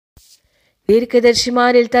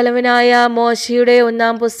ദീർഘദർശിമാരിൽ തലവനായ മോശയുടെ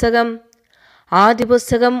ഒന്നാം പുസ്തകം, ആദ്യ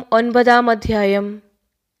പുസ്തകം, 9-ാം അധ്യായം.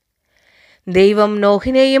 ദൈവം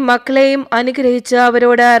നോഹിനെയും മക്കളെയും അനുഗ്രഹിച്ച്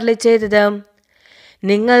അവരോട് അരുളിച്ചെയ്തത്: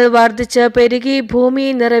 നിങ്ങൾ വർദ്ധിച്ച് പെരുകി ഭൂമി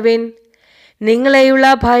നിറവിൻ. നിങ്ങളെയുള്ള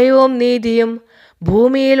ഭയവും നീതിയും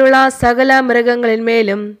ഭൂമിയിലുള്ള സകല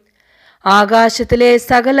മൃഗങ്ങളിന്മേലും ആകാശത്തിലെ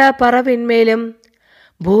സകല പറവിന്മേലും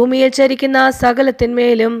ഭൂമിയിൽ ചരിക്കുന്ന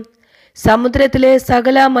സകലത്തിന്മേലും സമുദ്രത്തിലെ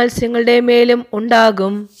സകല മത്സ്യങ്ങളുടെ മേലും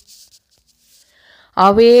ഉണ്ടാകും.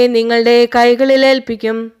 അവയെ നിങ്ങളുടെ കൈകളിൽ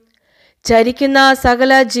ഏൽപ്പിക്കും. ചരിക്കുന്ന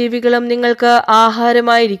സകല ജീവികളും നിങ്ങൾക്ക്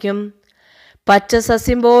ആഹാരമായിരിക്കും. പച്ച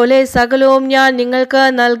സസ്യം പോലെ സകലവും ഞാൻ നിങ്ങൾക്ക്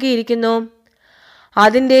നൽകിയിരിക്കുന്നു.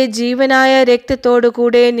 അതിൻ്റെ ജീവനായ രക്തത്തോടു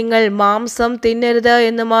കൂടെ നിങ്ങൾ മാംസം തിന്നരുത്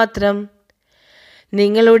എന്ന് മാത്രം.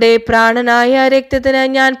 നിങ്ങളുടെ പ്രാണനായ രക്തത്തിന്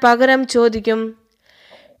ഞാൻ പകരം ചോദിക്കും.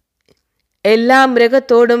 എല്ലാ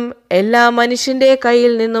മൃഗത്തോടും എല്ലാ മനുഷ്യൻ്റെ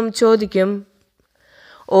കയ്യിൽ നിന്നും ചോദിക്കും.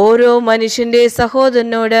 ഓരോ മനുഷ്യൻ്റെ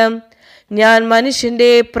സഹോദരനോട് ഞാൻ മനുഷ്യൻ്റെ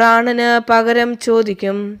പ്രാണന് പകരം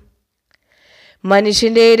ചോദിക്കും.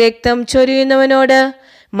 മനുഷ്യൻ്റെ രക്തം ചൊരിയുന്നവനോട്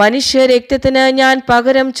മനുഷ്യ രക്തത്തിന് ഞാൻ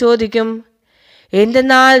പകരം ചോദിക്കും.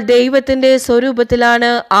 എന്തെന്നാൽ ദൈവത്തിൻ്റെ സ്വരൂപത്തിലാണ്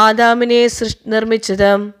ആദാമിനെ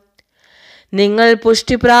നിർമ്മിച്ചത്. നിങ്ങൾ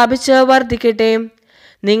പുഷ്ടി പ്രാപിച്ച് വർദ്ധിക്കട്ടെ.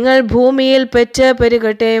 നിങ്ങൾ ഭൂമിയിൽ പെറ്റ്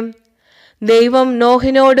പെരുകട്ടെ. ദൈവം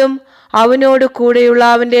നോഹിനോടും അവനോട് കൂടെയുള്ള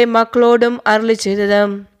അവൻ്റെ മക്കളോടും അരുളിച്ചെയ്തത്: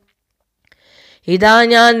 ഇതാ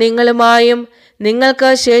ഞാൻ നിങ്ങളുമായും നിങ്ങൾക്ക്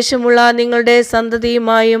ശേഷമുള്ള നിങ്ങളുടെ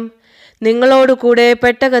സന്തതിയുമായും നിങ്ങളോട് കൂടെ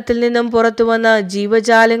പെട്ടകത്തിൽ നിന്നും പുറത്തു വന്ന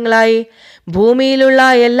ജീവജാലങ്ങളായി ഭൂമിയിലുള്ള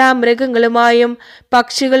എല്ലാ മൃഗങ്ങളുമായും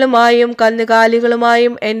പക്ഷികളുമായും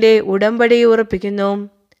കന്നുകാലികളുമായും എൻ്റെ ഉടമ്പടി ഉറപ്പിക്കുന്നു.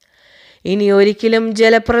 ഇനി ഒരിക്കലും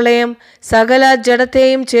ജലപ്രളയം സകല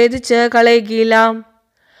ജഡത്തെയും ഛേദിച്ച് കളയുകയില്ല.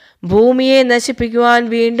 ഭൂമിയെ നശിപ്പിക്കുവാൻ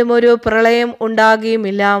വീണ്ടും ഒരു പ്രളയം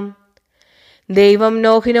ഉണ്ടാകുകയുമില്ല. ദൈവം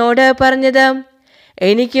നോഹിനോട് പറഞ്ഞത്: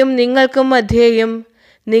 എനിക്കും നിങ്ങൾക്കും മധ്യേയും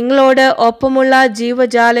നിങ്ങളോട് ഒപ്പമുള്ള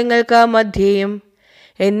ജീവജാലങ്ങൾക്ക് മധ്യേയും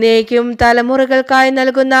എന്നേക്കും തലമുറകൾക്കായി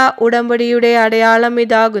നൽകുന്ന ഉടമ്പടിയുടെ അടയാളം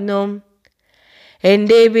ഇതാകുന്നു.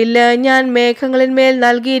 എൻ്റെ വില്ല് ഞാൻ മേഘങ്ങളിന്മേൽ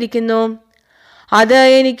നൽകിയിരിക്കുന്നു. അത്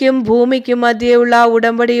എനിക്കും ഭൂമിക്കും മധ്യേയുള്ള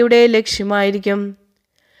ഉടമ്പടിയുടെ ലക്ഷ്യമായിരിക്കും.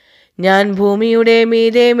 ഞാൻ ഭൂമിയുടെ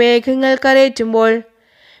മീതെ മേഘങ്ങൾ കരയറ്റുമ്പോൾ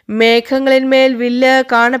മേഘങ്ങളിന്മേൽ വില്ല്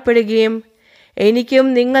കാണപ്പെടുകയും എനിക്കും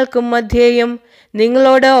നിങ്ങൾക്കും മധ്യേയും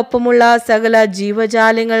നിങ്ങളോട് ഒപ്പമുള്ള സകല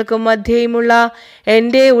ജീവജാലങ്ങൾക്കും മധ്യേയുമുള്ള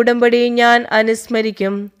എൻ്റെ ഉടമ്പടി ഞാൻ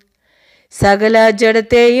അനുസ്മരിക്കും. സകല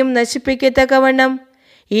ജഡത്തെയും നശിപ്പിക്കത്തക്കവണ്ണം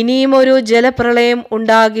ഇനിയും ഒരു ജലപ്രളയം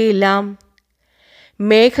ഉണ്ടാകുകയില്ല.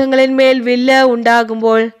 മേഘങ്ങളിന്മേൽ വില്ല്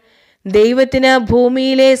ഉണ്ടാകുമ്പോൾ ദൈവത്തിന്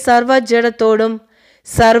ഭൂമിയിലെ സർവ്വജഡത്തോടും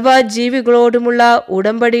സർവ്വജീവികളോടുമുള്ള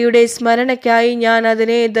ഉടമ്പടിയുടെ സ്മരണയ്ക്കായി ഞാൻ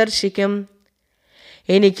അതിനെ ദർശിക്കും.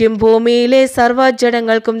 എനിക്കും ഭൂമിയിലെ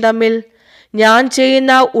സർവ്വജഡങ്ങൾക്കും തമ്മിൽ ഞാൻ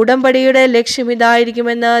ചെയ്യുന്ന ഉടമ്പടിയുടെ ലക്ഷ്യം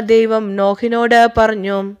ഇതായിരിക്കുമെന്ന് ദൈവം നോഹിനോട്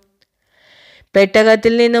പറഞ്ഞു.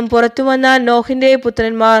 പെട്ടകത്തിൽ നിന്നും പുറത്തു വന്ന നോഹിൻ്റെ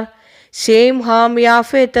പുത്രന്മാർ ശേം, ഹാം,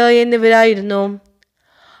 യാഫേത്ത് എന്നിവരായിരുന്നു.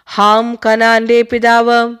 ഹാം കനാന്റെ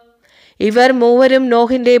പിതാവ്. ഇവർ മൂവരും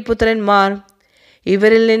നോഹിൻ്റെ പുത്രന്മാർ.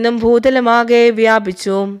 ഇവരിൽ നിന്നും ഭൂതലമാകെ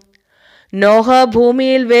വ്യാപിച്ചു. നോഹ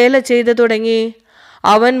ഭൂമിയിൽ വേല ചെയ്തു തുടങ്ങി.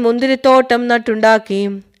 അവൻ മുന്തിരിത്തോട്ടം നട്ടുണ്ടാക്കി.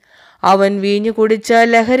 അവൻ വീഞ്ഞു കുടിച്ച്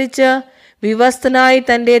ലഹരിച്ച് വിവസ്തനായി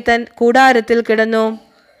തൻ്റെ കൂടാരത്തിൽ കിടന്നു.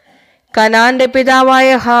 കനാന്റെ പിതാവായ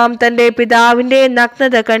ഹാം തൻ്റെ പിതാവിൻ്റെ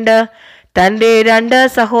നഗ്നത കണ്ട് തൻ്റെ 2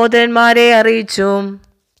 സഹോദരന്മാരെ അറിയിച്ചു.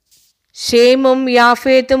 ശേമും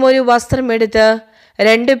യാഫേത്തും ഒരു വസ്ത്രമെടുത്ത്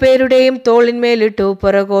 2 പേരുടെയും തോളിന്മേലിട്ടു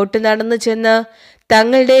പുറകോട്ട് നടന്നു ചെന്ന്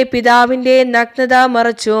തങ്ങളുടെ പിതാവിൻ്റെ നഗ്നത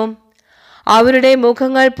മറച്ചു. അവരുടെ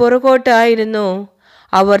മുഖങ്ങൾ പുറകോട്ട് ആയിരുന്നു.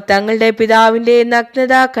 അവർ തങ്ങളുടെ പിതാവിൻ്റെ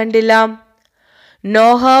നഗ്നത കണ്ടില്ല.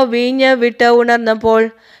 നോഹ വീഞ്ഞ് വിട്ട് ഉണർന്നപ്പോൾ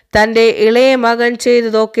തൻ്റെ ഇളയ മകൻ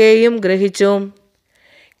ചെയ്തതൊക്കെയും ഗ്രഹിച്ചു.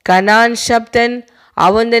 കനാൻ ശബ്ദൻ.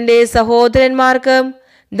 അവൻ തൻ്റെ സഹോദരന്മാർക്ക്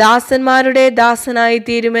ദാസന്മാരുടെ ദാസനായി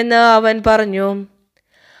തീരുമെന്ന് അവൻ പറഞ്ഞു.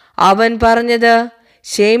 അവൻ പറഞ്ഞത്: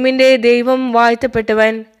 ശേമിൻ്റെ ദൈവം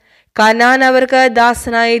വാഴ്ത്തപ്പെട്ടവൻ. കനാൻ അവർക്ക്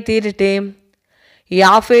ദാസനായി തീരട്ടെ.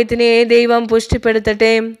 യാഫേത്തിനെ ദൈവം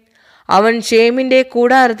പുഷ്ടിപ്പെടുത്തട്ടെ. അവൻ ശേമിൻ്റെ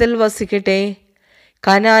കൂടാരത്തിൽ വസിക്കട്ടെ.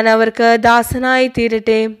 കനാൻ അവർക്ക് ദാസനായി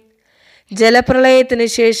തീരട്ടെ. ജലപ്രളയത്തിന്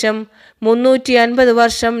ശേഷം 350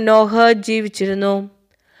 വർഷം നോഹ ജീവിച്ചിരുന്നു.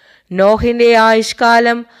 നോഹിൻ്റെ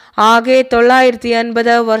ആയുഷ്കാലം ആകെ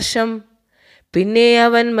 950 വർഷം. പിന്നെ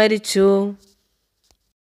അവൻ മരിച്ചു.